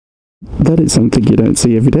That is something you don't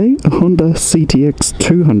see every day. A Honda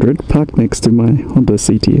CTX700 parked next to my Honda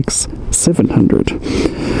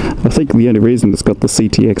CTX700. I think the only reason it's got the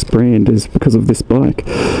CTX brand is because of this bike.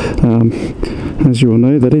 As you all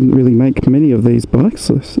know, they didn't really make many of these bikes,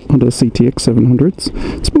 Honda CTX700s.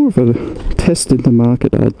 It's more of a test in the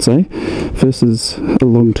market, I'd say, versus a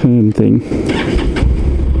long-term thing.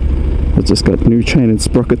 I've just got new chain and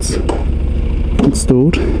sprockets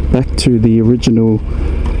installed, back to the original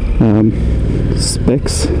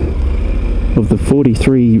specs of the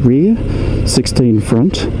 43 rear, 16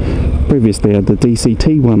 front. Previously I had the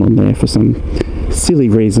DCT one on there for some silly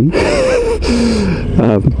reason. But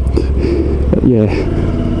yeah,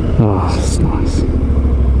 oh, it's nice.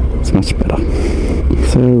 It's much better.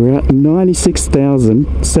 So we're at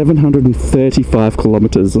 96,735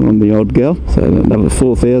 kilometers on the old girl. So another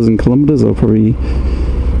 4,000 kilometers, I'll probably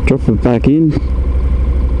drop it back in,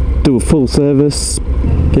 do a full service,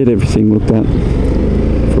 get everything looked at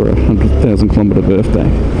for a 100,000 kilometer birthday.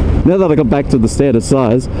 Now that I got back to the standard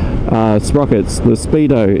size sprockets, the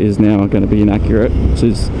speedo is now going to be inaccurate, which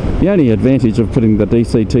is the only advantage of putting the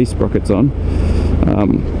DCT sprockets on.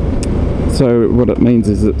 So what it means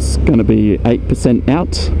is it's going to be 8%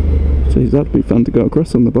 out. Geez, that'd be fun to go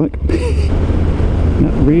across on the bike.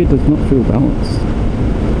 That rear does not feel balanced.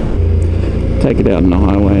 Take it out on the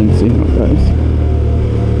highway and see how it goes.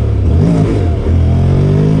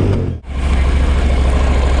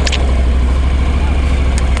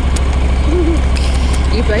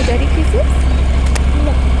 You blow daddy kisses?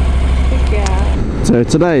 No. Good girl. So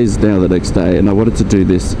today is now the next day, and I wanted to do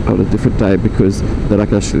this on a different day because then I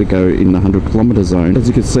can actually go in the 100 kilometer zone. As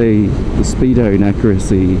you can see, the speedo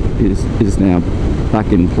inaccuracy is now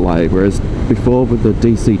back in play, whereas before with the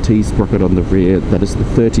DCT sprocket on the rear, that is the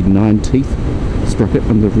 39 teeth sprocket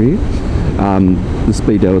on the rear, the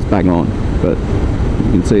speedo is bang on, but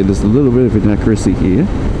you can see there's a little bit of inaccuracy here.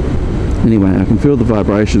 Anyway, I can feel the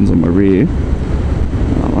vibrations on my rear.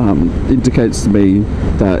 Indicates to me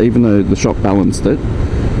that even though the shop balanced it,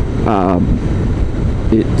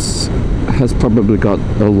 it has probably got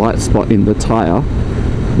a light spot in the tyre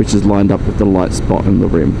which is lined up with the light spot in the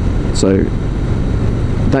rim. So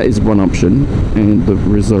that is one option, and the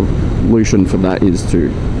resolution for that is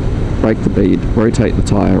to break the bead, rotate the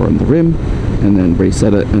tyre on the rim, and then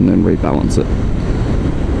reset it and then rebalance it.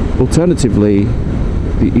 Alternatively,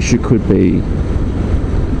 the issue could be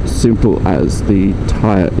simple as the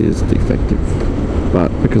tyre is defective,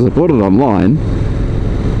 but because I bought it online,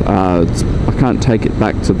 I can't take it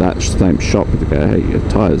back to that same shop to go, hey, your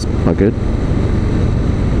tyre's buggered.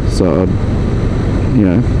 So you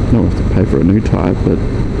know, don't have to pay for a new tyre, but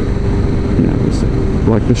you know,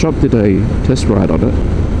 like the shop did a test ride on it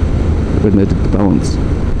when they did the balance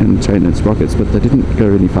and chain and sprockets, but they didn't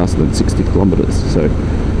go any faster than 60 kilometers, so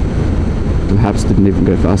perhaps didn't even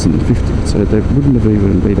go faster than 50, so they wouldn't have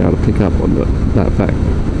even been able to pick up on that fact.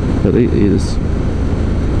 But it is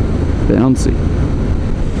bouncy.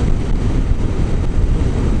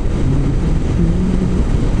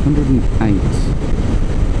 $108.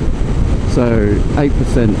 So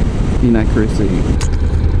 8% inaccuracy.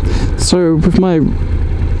 So with my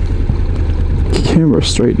camera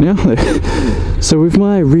straight now. So with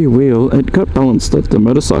my rear wheel, it got balanced at the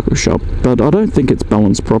motorcycle shop, but I don't think it's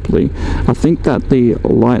balanced properly. I think that the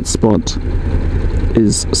light spot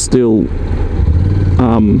is still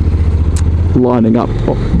lining up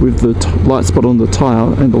with the light spot on the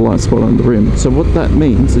tyre and the light spot on the rim. So what that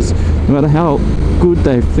means is no matter how good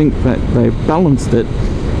they think that they've balanced it,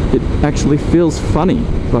 it actually feels funny.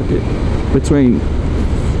 Like it, between,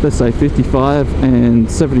 let's say, 55 and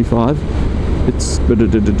 75, it's, you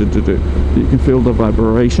can feel the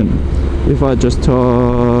vibration. If I just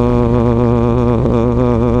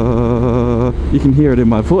you can hear it in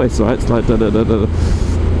my voice, right? It's like da da da da.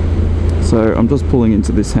 So I'm just pulling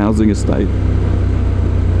into this housing estate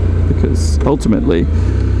because ultimately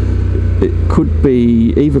it could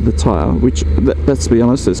be either the tyre, which let's be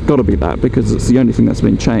honest, it's got to be that because it's the only thing that's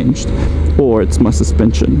been changed, or it's my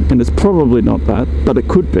suspension, and it's probably not that, but it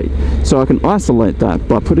could be. So I can isolate that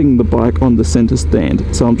by putting the bike on the centre stand.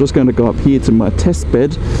 So I'm just going to go up here to my test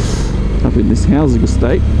bed up in this housing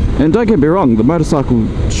estate, and don't get me wrong, the motorcycle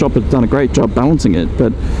shop has done a great job balancing it,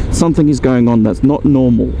 but something is going on that's not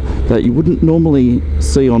normal, that you wouldn't normally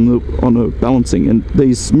see on a balancing. And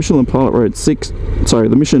these Michelin Road 6s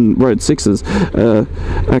are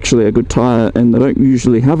actually a good tyre, and they don't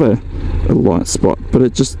usually have a light spot, but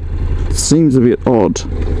it just seems a bit odd.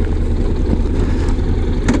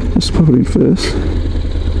 Let's pop it in first.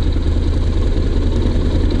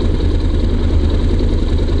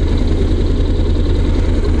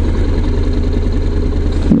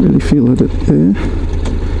 Can't really feel it there.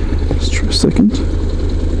 Just try a second.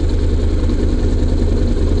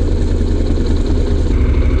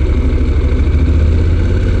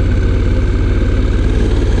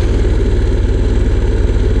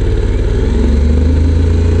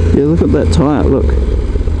 Yeah, look at that tyre, look.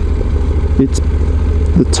 It's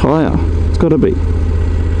the tyre. It's got to be.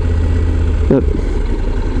 That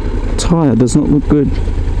tyre does not look good.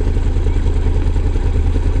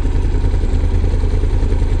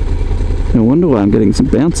 No wonder why I'm getting some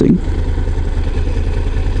bouncing.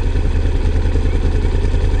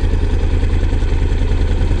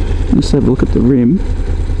 Let's have a look at the rim.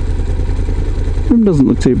 Rim doesn't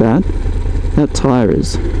look too bad. That tyre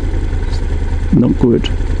is not good.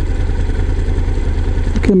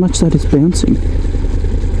 Look how much that is bouncing.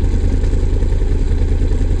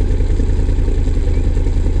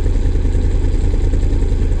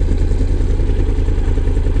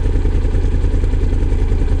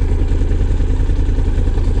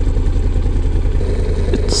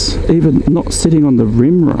 It's either not sitting on the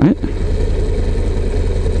rim right,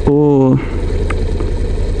 or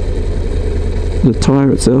the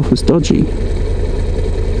tyre itself is dodgy.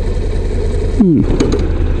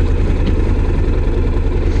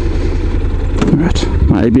 Alright,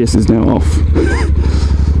 my ABS is now off.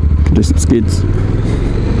 Can do some skids.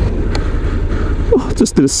 Oh,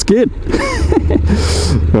 just did a skid.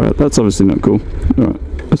 Alright, that's obviously not cool. Alright,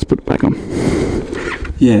 let's put it back on.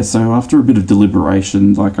 Yeah, so after a bit of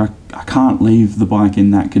deliberation, like I can't leave the bike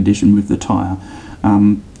in that condition with the tyre.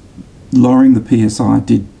 Lowering the PSI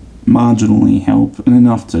did marginally help, and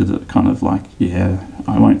enough to kind of like, yeah,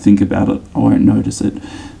 I won't think about it, I won't notice it,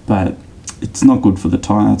 but it's not good for the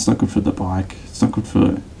tyre, it's not good for the bike, it's not good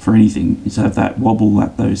for anything. You have that wobble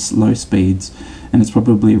at those low speeds, and it's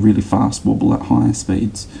probably a really fast wobble at higher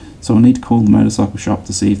speeds. So I need to call the motorcycle shop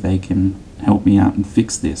to see if they can help me out and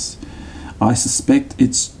fix this. I suspect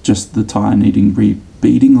it's just the tyre needing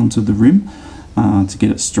re-beading onto the rim to get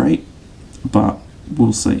it straight, but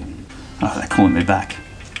we'll see. Oh, they're calling me back.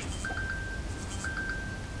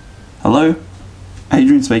 Hello?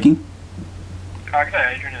 Adrian speaking.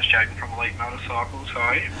 Okay, Adrian, it's Jaden from Elite Motorcycles. How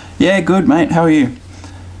are you? Yeah, good mate, how are you?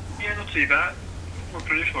 Yeah, not too bad. What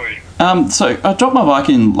can I do for you? So I dropped my bike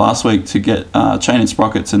in last week to get chain and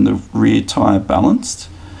sprockets and the rear tyre balanced.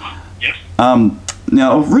 Yes.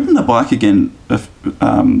 Now I've ridden the bike again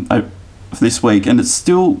this week, and it's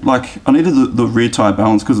still like I needed the rear tyre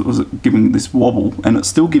balance because it was giving this wobble, and it's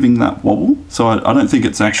still giving that wobble. So I don't think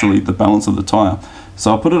it's actually the balance of the tyre.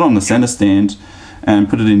 So I put it on the centre stand and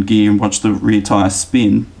put it in gear and watch the rear tyre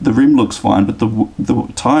spin. The rim looks fine, but the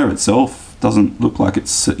tyre itself doesn't look like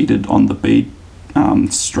it's seated on the bead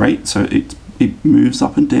straight, so it moves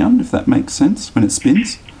up and down, if that makes sense, when it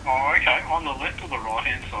spins. Oh, okay. On the left or the right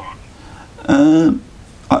hand side?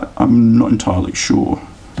 I'm not entirely sure.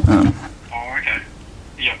 Oh, okay.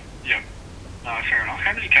 Yep. No, fair enough.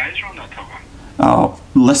 How many Ks are on that tyre?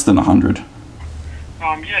 Less than 100.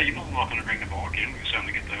 Yeah, you're more than welcome to bring the bike in. We can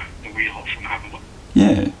certainly get the wheel off and have a look.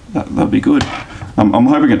 Yeah, that'd be good. I'm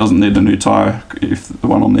hoping it doesn't need a new tyre if the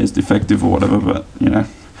one on there is defective or whatever, but, you know,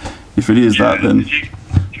 if it is that, then... Did you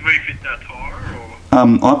refit that tyre,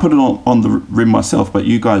 or...? I put it on the rim myself, but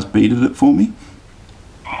you guys beaded it for me.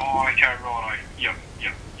 Oh, okay, right. Yep.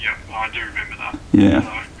 I do remember that. Yeah.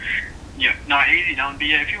 So, yeah, no, easy done. But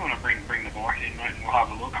yeah, if you want to bring the bike in, mate, and we'll have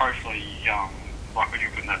a look. Hopefully, like when you're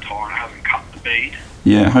putting that tyre and it hasn't cut the bead.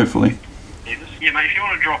 Yeah, hopefully. Yeah, mate, if you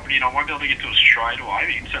want to drop it in, I won't be able to get to it straight away,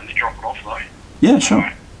 but you can certainly drop it off, though. Yeah,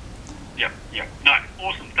 sure. Yep. No,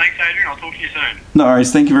 awesome. Thanks, Adrian. I'll talk to you soon. No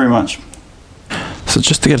worries, thank you very much. So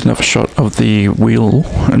just to get another shot of the wheel,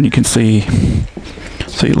 and you can see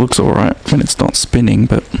it looks alright when it's not spinning,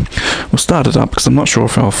 but we'll start it up because I'm not sure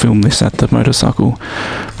if I'll film this at the motorcycle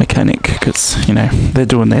mechanic because, you know, they're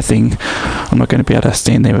doing their thing. I'm not going to be able to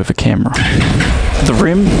stand there with a camera. The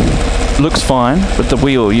rim looks fine, but the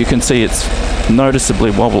wheel, you can see it's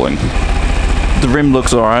noticeably wobbling. The rim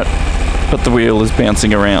looks alright, but the wheel is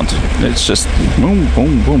bouncing around. It's just boom,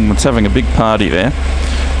 boom, boom. It's having a big party there.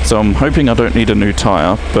 So I'm hoping I don't need a new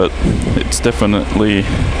tyre, but it's definitely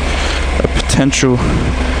a potential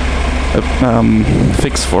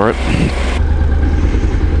fix for it.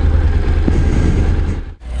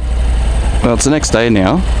 Well, it's the next day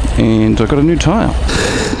now, and I've got a new tyre.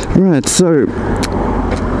 Right, so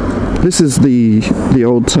this is the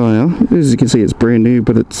old tyre. As you can see, it's brand new,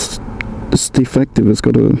 but it's defective. It's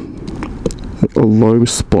got a low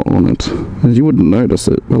spot on it, and you wouldn't notice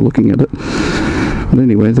it by looking at it. But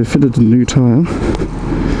anyway, they fitted a new tyre.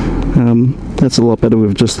 That's a lot better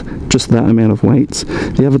with just that amount of weights.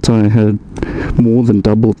 The other tyre had more than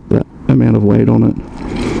double that amount of weight on it.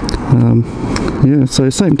 Yeah, so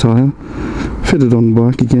same tyre, fitted on the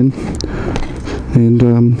bike again, and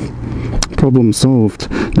problem solved.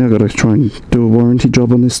 Now I've got to try and do a warranty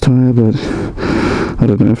job on this tyre, but I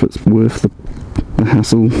don't know if it's worth the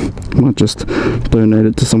hassle. Might just donate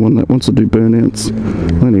it to someone that wants to do burnouts.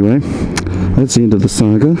 Anyway, that's the end of the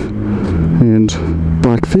Saga, and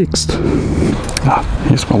bike fixed.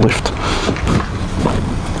 Here's my lift.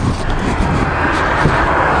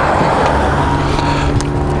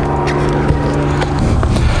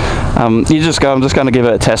 You just go, I'm just going to give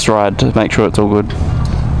it a test ride to make sure it's all good.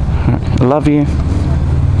 I love you.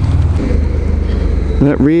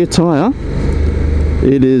 That rear tyre,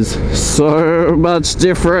 it is so much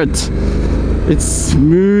different. It's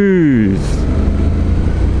smooth.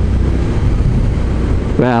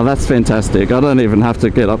 Wow, that's fantastic. I don't even have to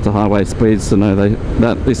get up to highway speeds to know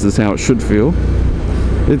that this is how it should feel.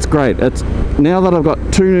 It's great. Now that I've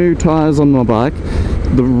got 2 new tyres on my bike,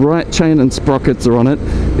 the right chain and sprockets are on it.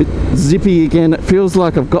 It's zippy again. It feels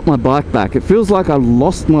like I've got my bike back. It feels like I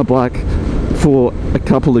lost my bike for a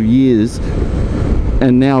couple of years,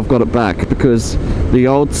 and now I've got it back because the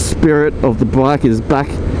old spirit of the bike is back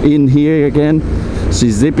in here again.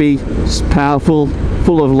 She's zippy, she's powerful,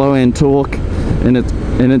 full of low-end torque, and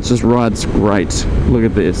it just rides great. Look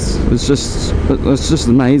at this. It's just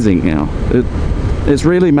amazing now. It's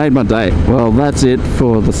really made my day. Well, that's it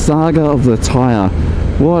for the saga of the tyre.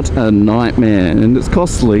 What a nightmare, and it's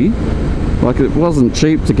costly. Like, it wasn't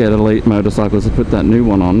cheap to get Elite Motorcycles to put that new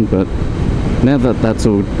one on, but now that that's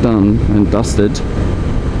all done and dusted,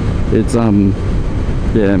 it's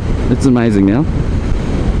yeah, it's amazing now.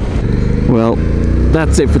 Well,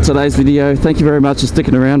 that's it for today's video. Thank you very much for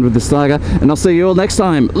sticking around with the Saga, and I'll see you all next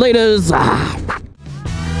time. Laters!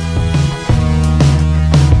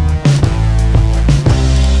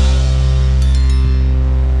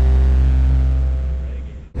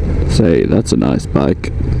 Say, that's a nice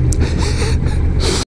bike.